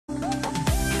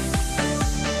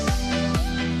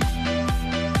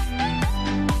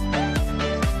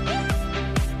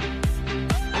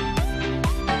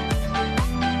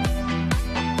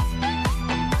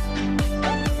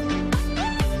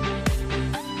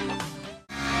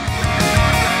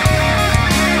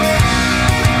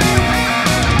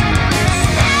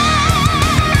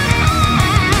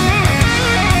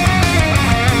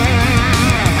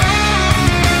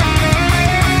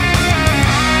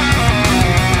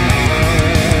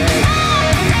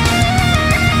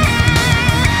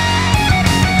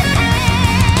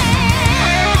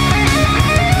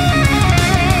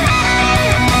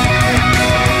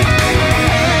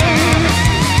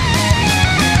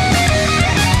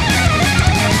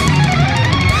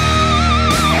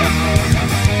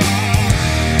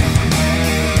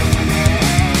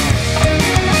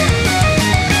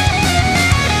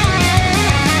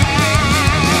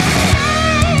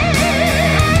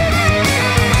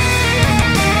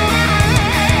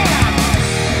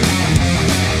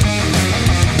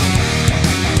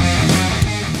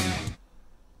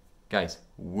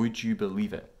would you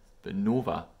believe it, but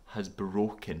Nova has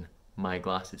broken my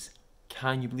glasses.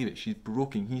 Can you believe it? She's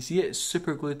broken. Can you see it? It's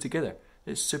super glued together.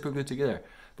 It's super glued together.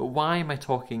 But why am I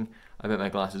talking about my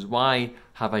glasses? Why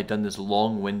have I done this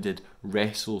long-winded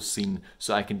wrestle scene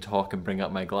so I can talk and bring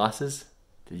up my glasses?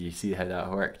 Did you see how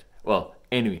that worked? Well,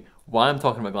 anyway, why I'm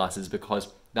talking about glasses is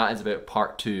because that is about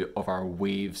part 2 of our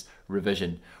waves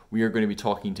revision. We are going to be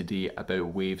talking today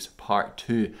about waves part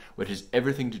 2, which is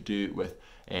everything to do with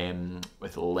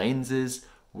lenses,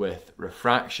 with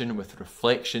refraction, with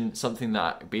reflection, something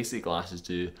that basic glasses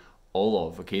do all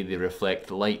of, okay? They reflect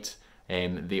light.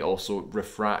 They also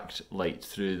refract light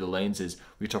through the lenses.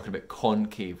 We're talking about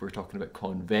concave, we're talking about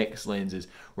convex lenses,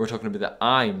 we're talking about the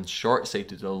eye and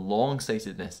short-sighted, the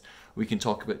long-sightedness. We can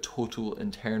talk about total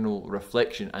internal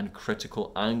reflection and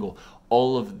critical angle.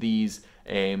 All of these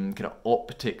kind of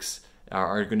optics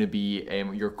are going to be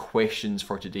your questions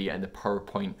for today and the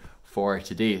PowerPoint for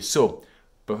today. So,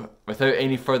 but without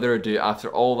any further ado, after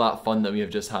all that fun that we have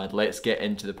just had, let's get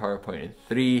into the PowerPoint in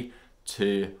 3,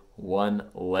 2, 1,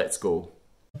 let's go.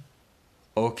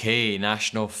 Okay,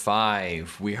 National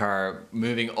 5. We are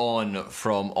moving on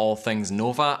from all things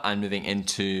Nova and moving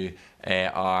into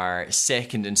our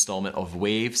second installment of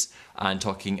Waves and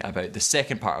talking about the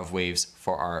second part of Waves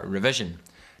for our revision.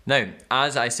 Now,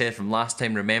 as I said from last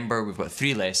time, remember we've got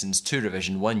 3 lessons, 2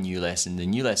 revision, 1 new lesson. The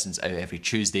new lesson's out every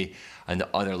Tuesday and the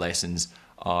other lessons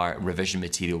are revision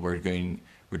material. We're doing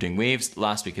waves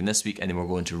last week and this week, and then we're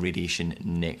going to radiation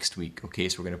next week. Okay,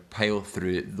 so we're going to pile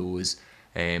through those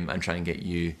and try and get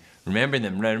you remembering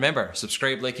them. Now remember,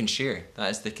 subscribe, like and share.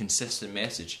 That is the consistent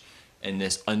message in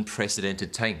this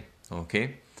unprecedented time.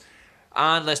 Okay,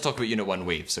 and let's talk about Unit 1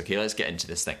 waves. Okay, let's get into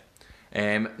this thing.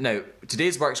 Now,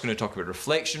 today's work is going to talk about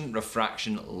reflection,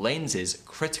 refraction, lenses,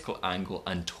 critical angle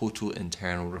and total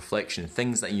internal reflection,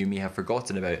 things that you may have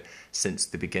forgotten about since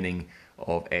the beginning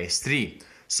of S3.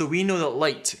 So we know that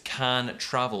light can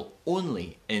travel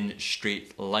only in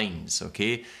straight lines,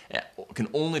 okay? It can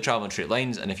only travel in straight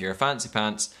lines, and if you're a fancy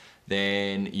pants,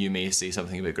 then you may say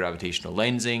something about gravitational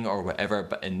lensing or whatever,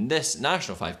 but in this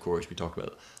National 5 course, we talk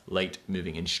about light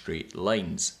moving in straight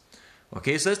lines.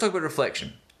 Okay, so let's talk about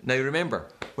reflection. Now remember,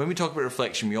 when we talk about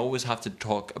reflection, we always have to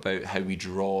talk about how we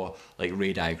draw like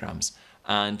ray diagrams.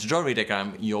 And to draw a ray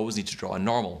diagram, you always need to draw a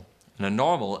normal. And a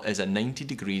normal is a 90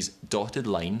 degrees dotted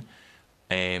line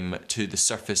to the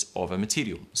surface of a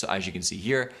material. So as you can see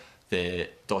here, the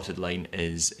dotted line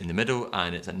is in the middle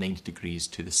and it's at 90 degrees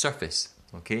to the surface.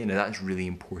 Okay, now that's really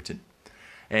important.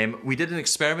 We did an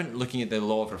experiment looking at the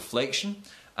law of reflection,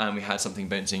 and we had something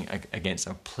bouncing against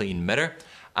a plane mirror.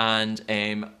 And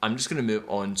I'm just going to move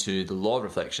on to the law of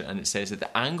reflection, and it says that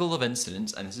the angle of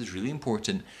incidence, and this is really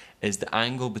important, is the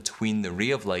angle between the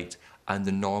ray of light and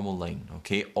the normal line.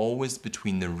 Okay, always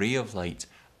between the ray of light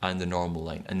and the normal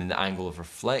line. And then the angle of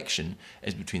reflection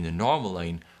is between the normal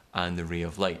line and the ray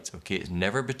of light. Okay, it's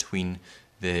never between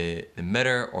the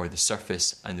mirror or the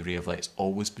surface and the ray of light. It's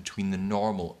always between the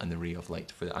normal and the ray of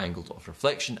light for the angles of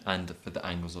reflection and for the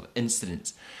angles of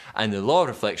incidence. And the law of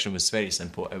reflection was very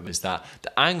simple. It was that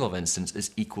the angle of incidence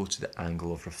is equal to the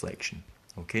angle of reflection.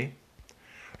 Okay?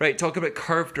 Right, talking about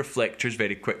curved reflectors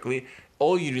very quickly.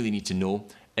 All you really need to know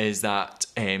is that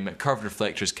curved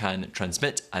reflectors can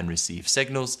transmit and receive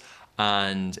signals,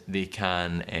 and they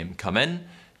can come in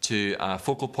to a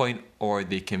focal point, or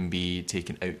they can be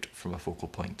taken out from a focal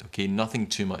point. Okay, nothing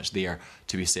too much there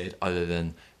to be said other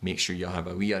than make sure you have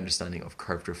a wee understanding of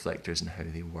curved reflectors and how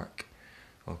they work.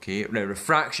 Okay, now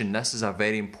refraction, this is a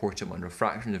very important one.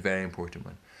 Refraction is a very important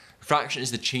one. Refraction is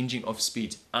the changing of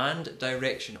speed and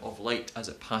direction of light as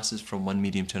it passes from one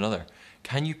medium to another.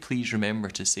 Can you please remember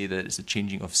to say that it's a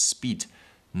changing of speed,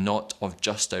 not of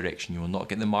just direction? You will not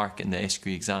get the mark in the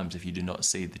SQE exams if you do not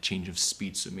say the change of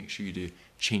speed, so make sure you do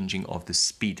changing of the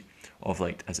speed of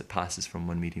light as it passes from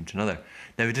one medium to another.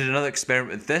 Now we did another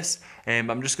experiment with this.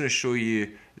 I'm just going to show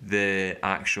you the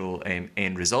actual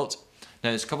end result. Now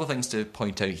there's a couple of things to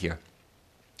point out here.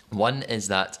 One is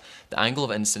that the angle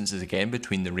of incidence is again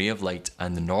between the ray of light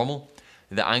and the normal.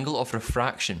 The angle of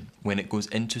refraction, when it goes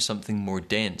into something more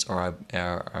dense or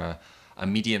a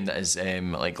medium that is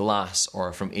like glass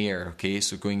or from air, okay,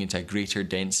 so going into a greater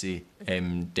density,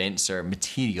 denser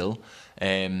material,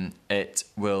 it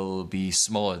will be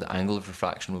smaller. The angle of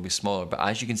refraction will be smaller. But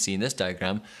as you can see in this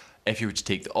diagram, if you were to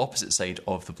take the opposite side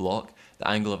of the block, the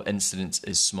angle of incidence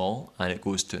is small and it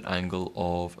goes to an angle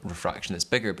of refraction that's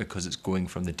bigger because it's going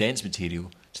from the dense material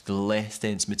to the less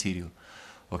dense material.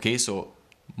 Okay, so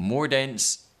more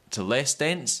dense to less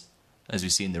dense, as we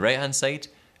see in the right hand side,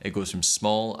 it goes from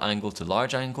small angle to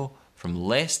large angle, from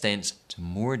less dense to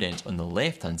more dense on the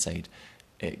left hand side.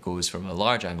 it goes from a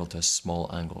large angle to a small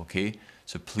angle, okay?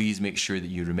 So please make sure that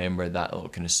you remember that little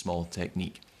kind of small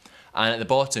technique. And at the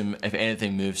bottom, if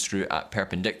anything moves through at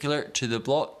perpendicular to the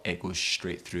block, it goes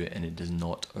straight through it and it does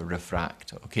not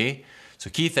refract, okay? So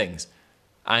key things,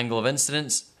 angle of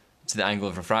incidence to the angle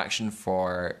of refraction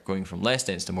for going from less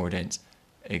dense to more dense,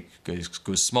 it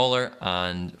goes smaller,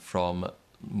 and from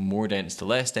more dense to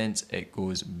less dense, it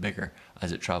goes bigger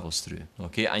as it travels through,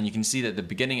 okay? And you can see that the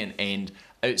beginning and end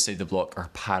outside the block are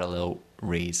parallel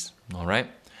rays, all right?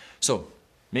 So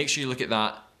make sure you look at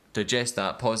that, digest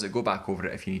that, pause it, go back over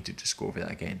it if you need to just go over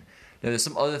that again. Now there's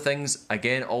some other things,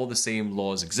 again, all the same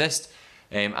laws exist.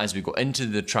 As we go into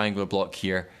the triangular block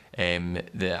here,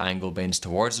 the angle bends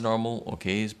towards the normal,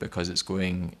 okay, because it's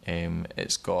going,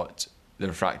 it's got the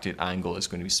refracted angle is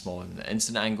going to be smaller than the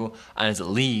incident angle, and as it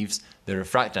leaves, the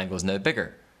refracted angle is now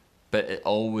bigger. But it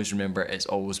always, remember, it's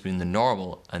always been the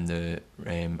normal and the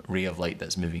ray of light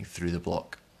that's moving through the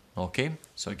block. Okay,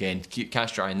 so again,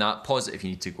 cast your eye on that, pause it if you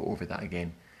need to go over that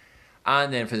again.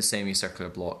 And then for the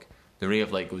semicircular block, the ray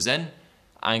of light goes in,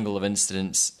 angle of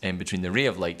incidence between the ray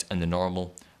of light and the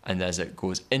normal, and as it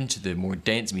goes into the more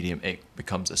dense medium, it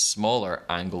becomes a smaller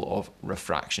angle of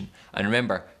refraction. And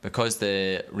remember, because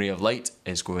the ray of light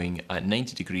is going at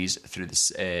 90 degrees through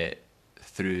the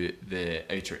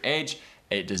outer edge,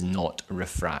 it does not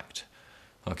refract.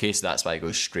 Okay, so that's why it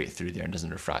goes straight through there and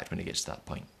doesn't refract when it gets to that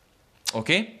point.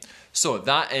 Okay, so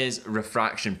that is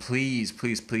refraction. Please,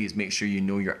 please, please make sure you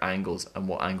know your angles and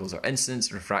what angles are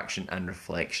incidence, refraction, and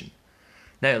reflection.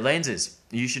 Now, lenses.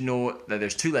 You should know that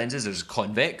there's two lenses. There's a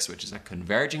convex, which is a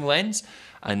converging lens,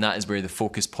 and that is where the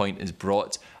focus point is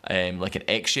brought like an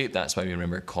X shape. That's why we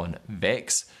remember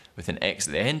convex with an X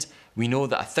at the end. We know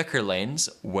that a thicker lens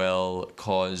will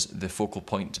cause the focal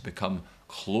point to become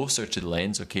closer to the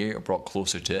lens, okay, or brought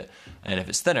closer to it, and if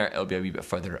it's thinner, it'll be a wee bit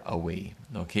further away,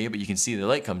 okay? But you can see the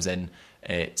light comes in,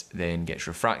 it then gets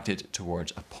refracted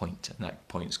towards a point, and that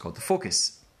point is called the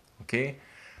focus, okay?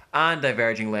 And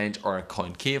diverging lens or a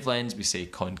concave lens, we say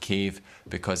concave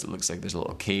because it looks like there's a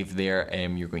little cave there,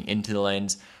 you're going into the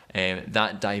lens,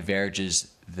 that diverges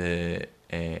the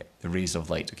rays of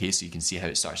light, okay? So you can see how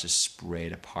it starts to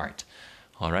spread apart,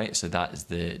 all right? So that is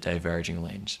the diverging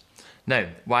lens. Now,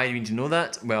 why do we need to know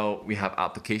that? Well, we have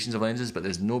applications of lenses, but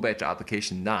there's no better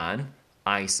application than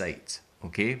eyesight,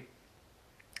 okay?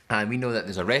 And we know that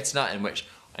there's a retina in which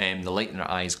the light in our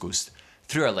eyes goes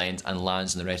through our lens and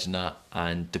lands in the retina,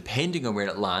 and depending on where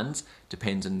it lands,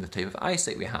 depends on the type of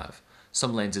eyesight we have.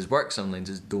 Some lenses work, some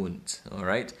lenses don't, all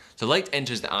right? So light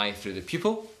enters the eye through the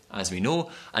pupil, as we know,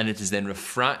 and it is then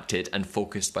refracted and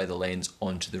focused by the lens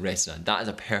onto the retina. That is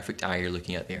a perfect eye you're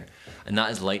looking at there. And that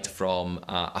is light from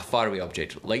a faraway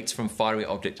object. Light from faraway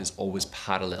object is always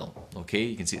parallel, okay?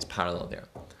 You can see it's parallel there.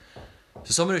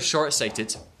 So someone who's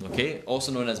short-sighted, okay,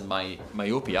 also known as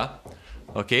myopia,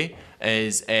 okay,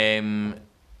 is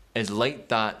light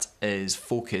that is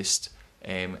focused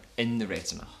in the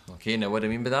retina, okay? Now what do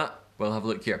I mean by that? Well, have a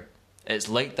look here. It's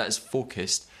light that is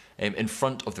focused in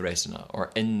front of the retina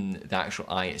or in the actual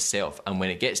eye itself, and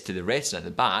when it gets to the retina at the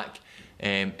back,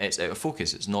 it's out of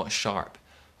focus, it's not sharp.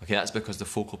 Okay, that's because the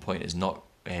focal point is not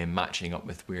matching up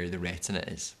with where the retina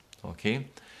is. Okay,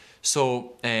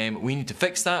 so we need to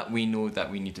fix that. We know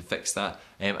that we need to fix that,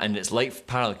 and it's light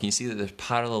parallel. Can you see that there's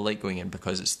parallel light going in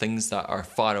because it's things that are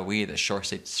far away that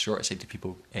short-sighted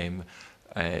people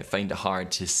find it hard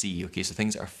to see. Okay, so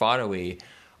things that are far away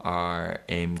are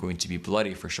going to be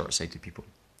blurry for short-sighted people.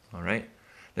 All right.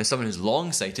 Now, someone who's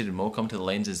long-sighted, and we'll come to the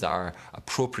lenses that are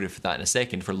appropriate for that in a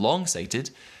second. For long-sighted,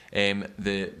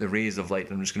 the rays of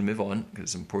light, I'm just going to move on because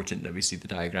it's important that we see the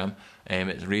diagram.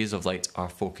 The rays of light are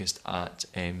focused at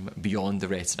beyond the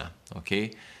retina,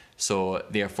 okay? So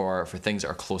therefore, for things that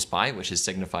are close by, which is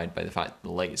signified by the fact that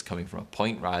the light is coming from a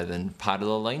point rather than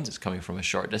parallel lines, it's coming from a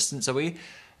short distance away,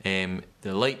 the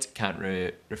light can't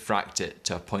refract it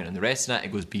to a point on the retina,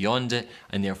 it goes beyond it,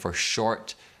 and therefore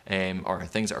or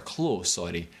things that are close,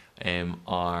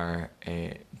 are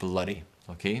blurry,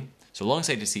 okay? So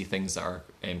long-sighted see things that are,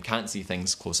 can't see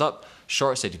things close up,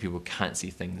 short-sighted people can't see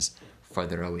things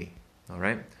further away, all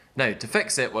right? Now, to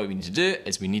fix it, what we need to do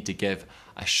is we need to give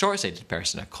a short-sighted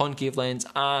person a concave lens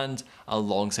and a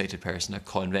long-sighted person a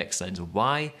convex lens.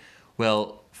 Why?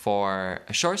 Well, for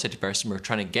a short-sighted person, we're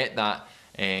trying to get that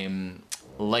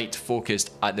light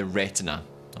focused at the retina,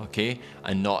 okay,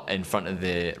 and not in front of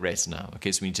the retina,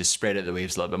 okay, so we need to spread out the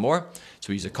waves a little bit more. So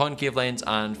we use a concave lens,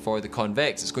 and for the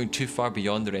convex, it's going too far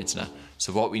beyond the retina.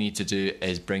 So what we need to do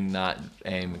is bring that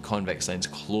convex lens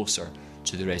closer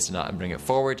to the retina and bring it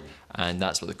forward, and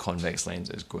that's what the convex lens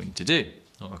is going to do,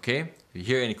 okay? If you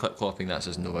hear any clip-clopping, that's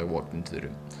just know I walked into the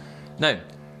room. Now,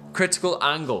 Critical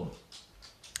angle.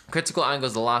 Critical angle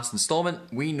is the last installment.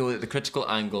 We know that the critical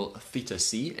angle theta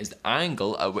c is the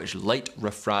angle at which light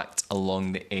refracts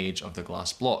along the edge of the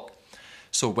glass block.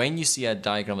 So when you see a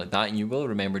diagram like that, and you will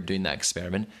remember doing that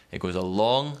experiment, it goes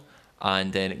along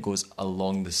and then it goes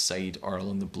along the side or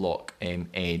along the block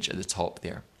edge at the top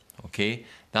there. Okay,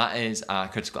 that is a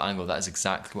critical angle. That is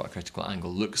exactly what a critical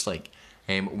angle looks like.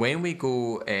 When we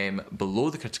go below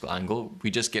the critical angle,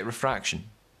 we just get refraction.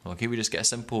 Okay, we just get a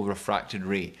simple refracted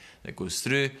ray that goes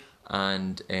through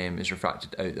and is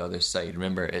refracted out the other side.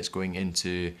 Remember, it's going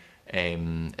into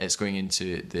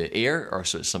the air, or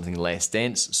so it's something less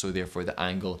dense. So therefore, the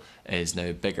angle is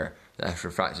now bigger. The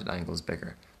refracted angle is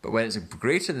bigger. But when it's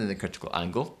greater than the critical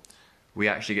angle, we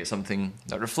actually get something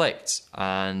that reflects,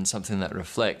 and something that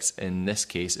reflects in this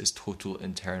case is total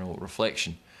internal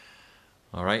reflection.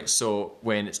 All right. So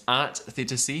when it's at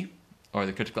theta c, or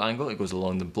the critical angle, it goes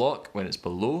along the block. When it's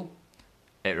below,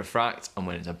 it refracts, and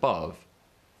when it's above,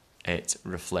 it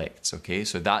reflects. Okay,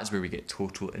 so that's where we get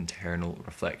total internal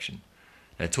reflection.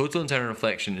 Now, total internal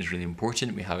reflection is really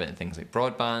important. We have it in things like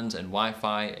broadband and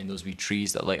Wi-Fi and those wee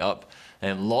trees that light up,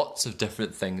 and lots of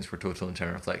different things for total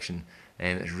internal reflection.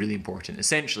 And it's really important.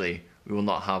 Essentially, we will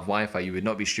not have Wi-Fi. You would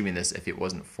not be streaming this if it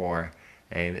wasn't for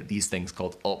these things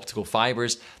called optical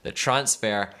fibers that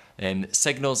transfer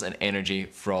signals and energy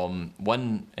from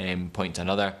one point to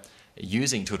another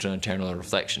using total internal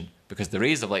reflection, because the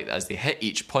rays of light, as they hit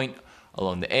each point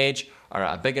along the edge, are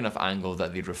at a big enough angle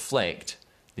that they reflect,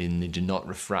 then they do not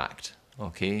refract.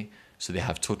 Okay, so they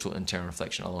have total internal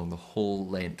reflection along the whole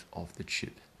length of the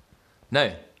tube.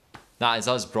 Now, that is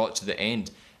us brought to the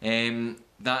end.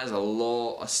 That is a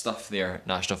lot of stuff there,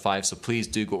 National 5, so please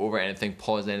do go over anything,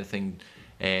 pause anything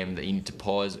that you need to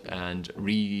pause, and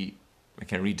redo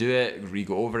it,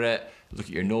 re-go over it, look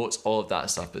at your notes, all of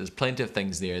that stuff. But there's plenty of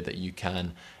things there that you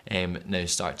can now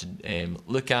start to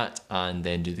look at and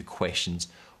then do the questions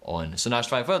on. So Nash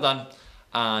 5, well done,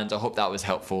 and I hope that was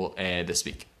helpful this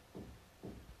week.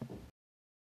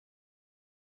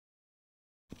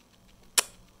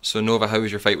 So Nova, how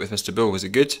was your fight with Mr. Bull? Was it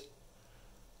good?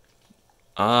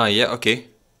 Ah, yeah, okay.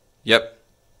 Yep.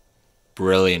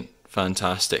 Brilliant.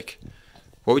 Fantastic.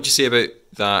 What would you say about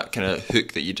that kind of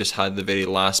hook that you just had, the very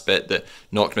last bit that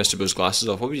knocked Mr. Bull's glasses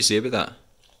off? What would you say about that?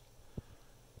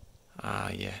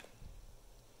 Ah, yeah.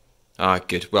 Ah,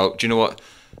 good. Well, do you know what,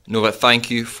 Nova,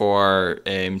 thank you for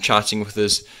chatting with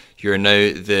us. You're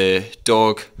now the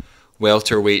dog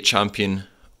welterweight champion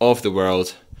of the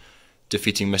world,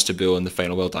 defeating Mr. Bull in the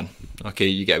final. Well done. Okay,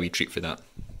 you get a wee treat for that.